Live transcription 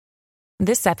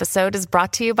This episode is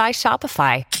brought to you by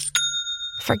Shopify.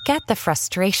 Forget the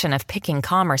frustration of picking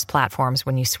commerce platforms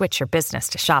when you switch your business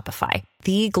to Shopify,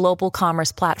 the global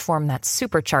commerce platform that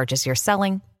supercharges your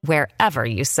selling wherever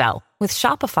you sell. With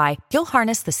Shopify, you'll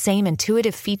harness the same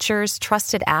intuitive features,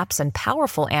 trusted apps, and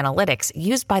powerful analytics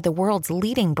used by the world's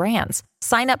leading brands.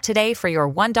 Sign up today for your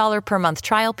 $1 per month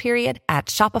trial period at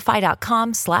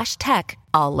shopify.com/tech,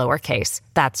 all lowercase.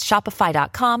 That's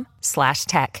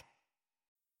shopify.com/tech.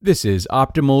 This is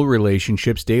Optimal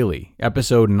Relationships Daily,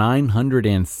 episode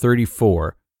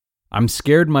 934. I'm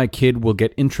Scared My Kid Will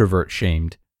Get Introvert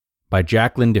Shamed, by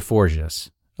Jaclyn Desforges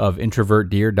of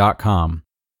introvertdear.com.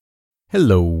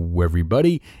 Hello,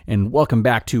 everybody, and welcome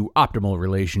back to Optimal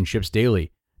Relationships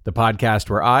Daily, the podcast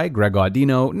where I, Greg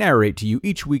Audino, narrate to you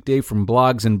each weekday from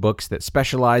blogs and books that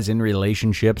specialize in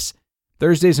relationships.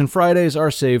 Thursdays and Fridays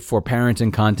are saved for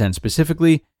parenting content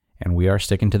specifically, and we are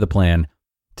sticking to the plan.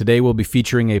 Today we'll be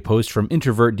featuring a post from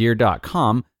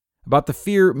introvertdear.com about the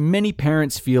fear many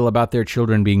parents feel about their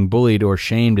children being bullied or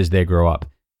shamed as they grow up.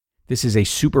 This is a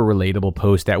super relatable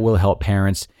post that will help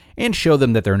parents and show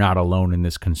them that they're not alone in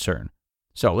this concern.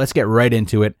 So let's get right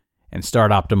into it and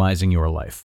start optimizing your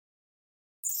life.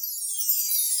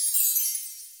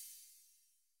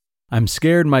 I'm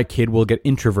Scared My Kid Will Get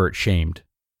Introvert Shamed,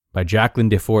 by Jaclyn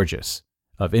Desforges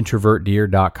of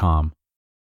introvertdear.com.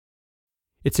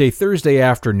 It's a Thursday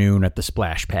afternoon at the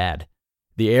splash pad.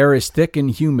 The air is thick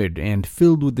and humid and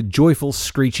filled with the joyful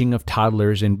screeching of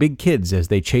toddlers and big kids as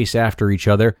they chase after each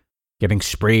other, getting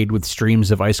sprayed with streams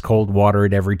of ice-cold water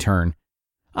at every turn.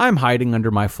 I'm hiding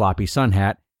under my floppy sun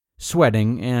hat,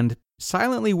 sweating and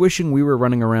silently wishing we were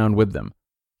running around with them.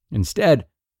 Instead,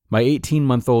 my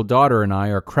 18-month-old daughter and I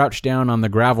are crouched down on the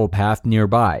gravel path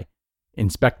nearby,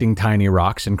 inspecting tiny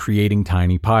rocks and creating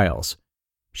tiny piles.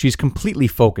 She's completely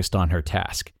focused on her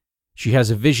task. She has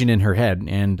a vision in her head,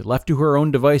 and left to her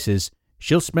own devices,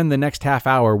 she'll spend the next half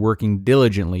hour working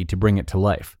diligently to bring it to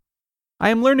life. I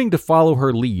am learning to follow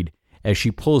her lead as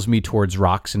she pulls me towards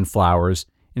rocks and flowers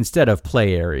instead of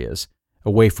play areas,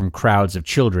 away from crowds of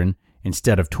children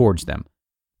instead of towards them.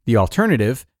 The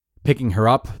alternative, picking her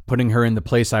up, putting her in the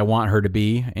place I want her to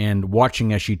be, and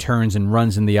watching as she turns and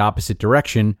runs in the opposite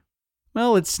direction,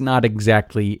 well, it's not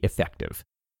exactly effective.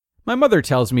 My mother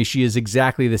tells me she is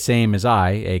exactly the same as I,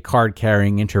 a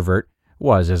card-carrying introvert,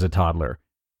 was as a toddler.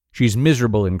 She's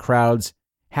miserable in crowds,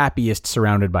 happiest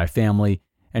surrounded by family,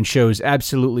 and shows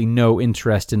absolutely no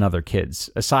interest in other kids,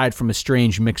 aside from a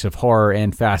strange mix of horror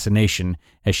and fascination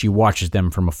as she watches them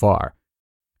from afar.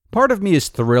 Part of me is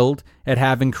thrilled at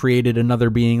having created another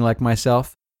being like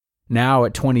myself. Now,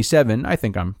 at 27, I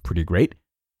think I'm pretty great.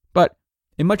 But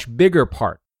a much bigger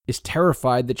part is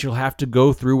terrified that she'll have to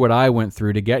go through what I went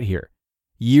through to get here.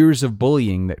 Years of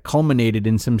bullying that culminated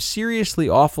in some seriously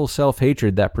awful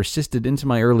self-hatred that persisted into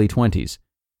my early 20s.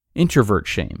 Introvert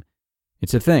shame.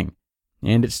 It's a thing,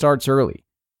 and it starts early.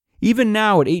 Even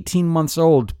now, at 18 months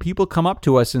old, people come up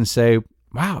to us and say,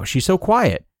 "Wow, she's so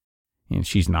quiet." And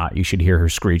she's not. You should hear her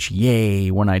screech, "Yay,"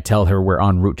 when I tell her we're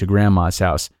en route to Grandma's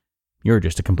house. You're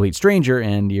just a complete stranger,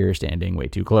 and you're standing way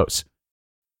too close.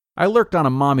 I lurked on a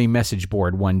mommy message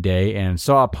board one day and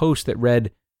saw a post that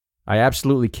read, I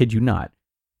absolutely kid you not,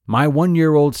 "My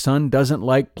 1-year-old son doesn't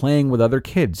like playing with other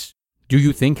kids. Do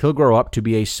you think he'll grow up to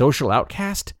be a social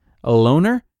outcast? A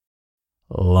loner?"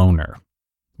 Loner.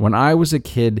 When I was a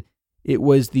kid, it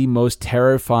was the most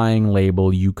terrifying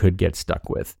label you could get stuck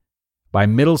with. By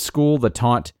middle school, the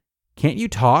taunt, "Can't you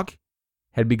talk?"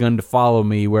 had begun to follow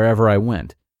me wherever I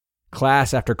went.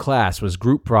 Class after class was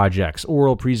group projects,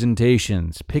 oral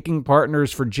presentations, picking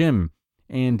partners for gym,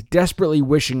 and desperately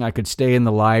wishing I could stay in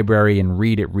the library and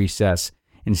read at recess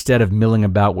instead of milling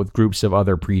about with groups of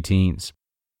other preteens.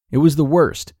 It was the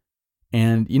worst.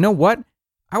 And you know what?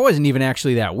 I wasn't even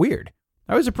actually that weird.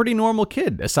 I was a pretty normal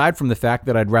kid, aside from the fact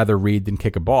that I'd rather read than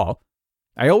kick a ball.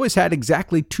 I always had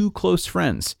exactly 2 close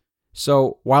friends.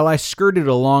 So while I skirted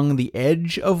along the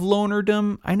edge of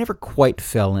lonerdom, I never quite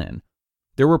fell in.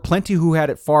 There were plenty who had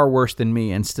it far worse than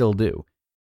me and still do.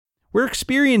 We're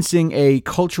experiencing a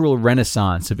cultural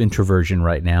renaissance of introversion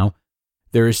right now.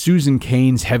 There is Susan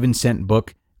Cain's heaven-sent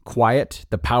book, Quiet,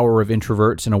 The Power of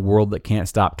Introverts in a World That Can't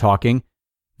Stop Talking,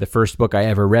 the first book I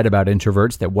ever read about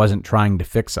introverts that wasn't trying to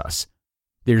fix us.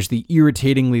 There's the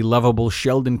irritatingly lovable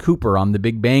Sheldon Cooper on The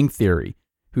Big Bang Theory,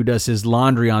 who does his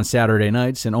laundry on Saturday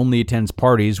nights and only attends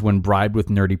parties when bribed with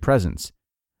nerdy presents.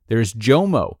 There's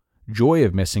JOMO, Joy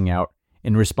of Missing Out,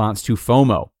 in response to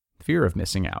FOMO, Fear of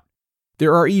Missing Out.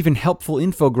 There are even helpful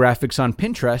infographics on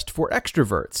Pinterest for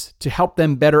extroverts to help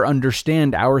them better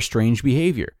understand our strange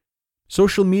behavior.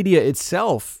 Social media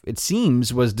itself, it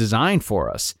seems, was designed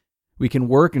for us. We can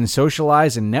work and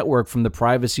socialize and network from the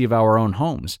privacy of our own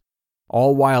homes,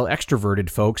 all while extroverted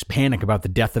folks panic about the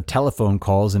death of telephone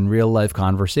calls and real-life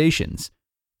conversations.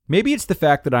 Maybe it's the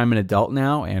fact that I'm an adult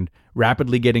now and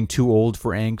rapidly getting too old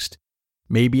for angst.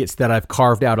 Maybe it's that I've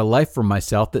carved out a life for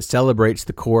myself that celebrates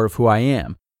the core of who I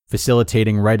am,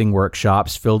 facilitating writing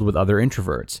workshops filled with other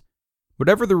introverts.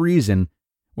 Whatever the reason,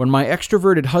 when my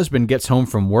extroverted husband gets home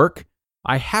from work,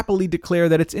 I happily declare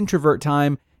that it's introvert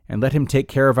time and let him take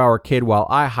care of our kid while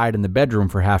I hide in the bedroom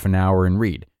for half an hour and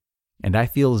read. And I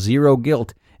feel zero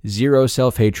guilt, zero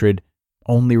self-hatred,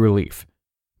 only relief.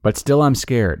 But still I'm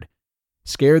scared.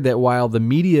 Scared that while the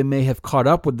media may have caught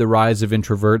up with the rise of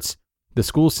introverts, the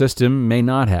school system may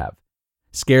not have.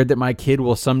 Scared that my kid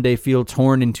will someday feel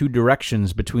torn in two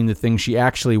directions between the things she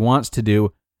actually wants to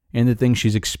do and the things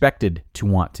she's expected to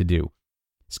want to do.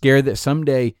 Scared that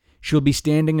someday she'll be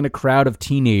standing in a crowd of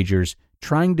teenagers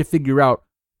trying to figure out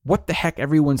what the heck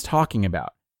everyone's talking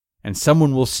about, and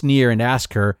someone will sneer and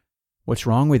ask her, "What's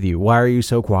wrong with you? Why are you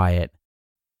so quiet?"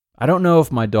 I don't know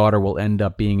if my daughter will end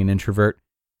up being an introvert,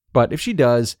 but if she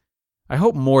does, I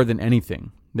hope more than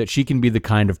anything that she can be the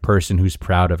kind of person who's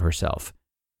proud of herself.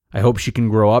 I hope she can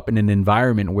grow up in an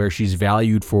environment where she's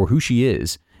valued for who she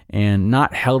is and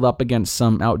not held up against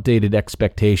some outdated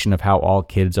expectation of how all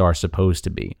kids are supposed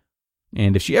to be.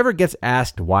 And if she ever gets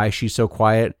asked why she's so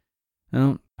quiet,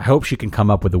 well, I hope she can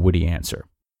come up with a witty answer.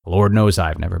 Lord knows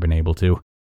I've never been able to.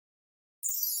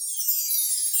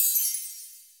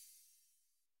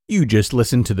 You just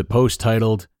listened to the post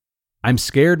titled, "I'm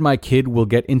Scared My Kid Will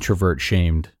Get Introvert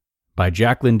Shamed" by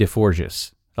Jaclyn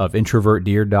Desforges of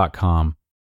introvertdear.com.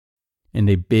 And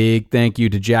a big thank you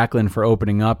to Jaclyn for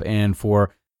opening up and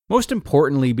for, most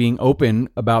importantly, being open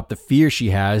about the fear she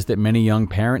has that many young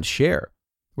parents share,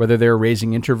 whether they're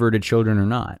raising introverted children or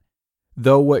not.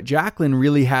 Though what Jaclyn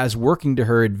really has working to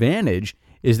her advantage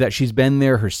is that she's been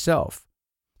there herself.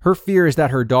 Her fear is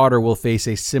that her daughter will face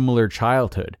a similar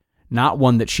childhood, not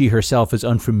one that she herself is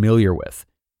unfamiliar with.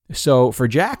 So for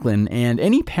Jaclyn and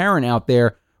any parent out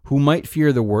there who might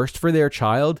fear the worst for their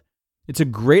child, it's a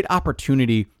great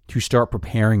opportunity to start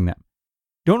preparing them.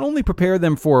 Don't only prepare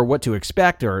them for what to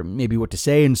expect or maybe what to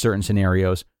say in certain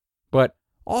scenarios, but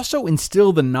also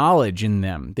instill the knowledge in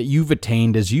them that you've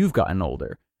attained as you've gotten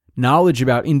older. Knowledge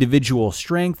about individual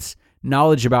strengths,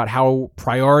 knowledge about how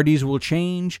priorities will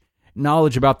change,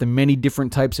 knowledge about the many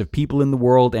different types of people in the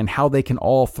world and how they can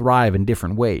all thrive in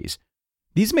different ways.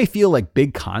 These may feel like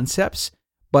big concepts,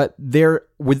 but they're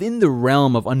within the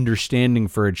realm of understanding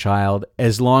for a child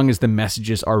as long as the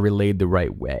messages are relayed the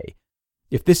right way.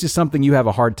 If this is something you have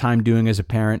a hard time doing as a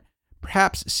parent,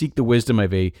 perhaps seek the wisdom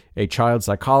of a child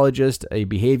psychologist, a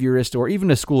behaviorist, or even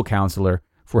a school counselor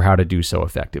for how to do so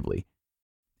effectively.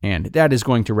 And that is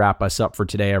going to wrap us up for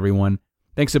today, everyone.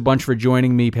 Thanks a bunch for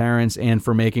joining me, parents, and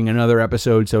for making another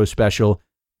episode so special.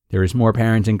 There is more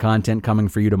parenting content coming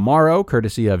for you tomorrow,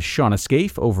 courtesy of Shauna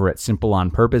Scaife over at Simple on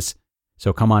Purpose.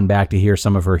 So come on back to hear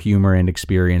some of her humor and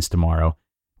experience tomorrow,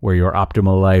 where your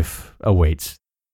optimal life awaits.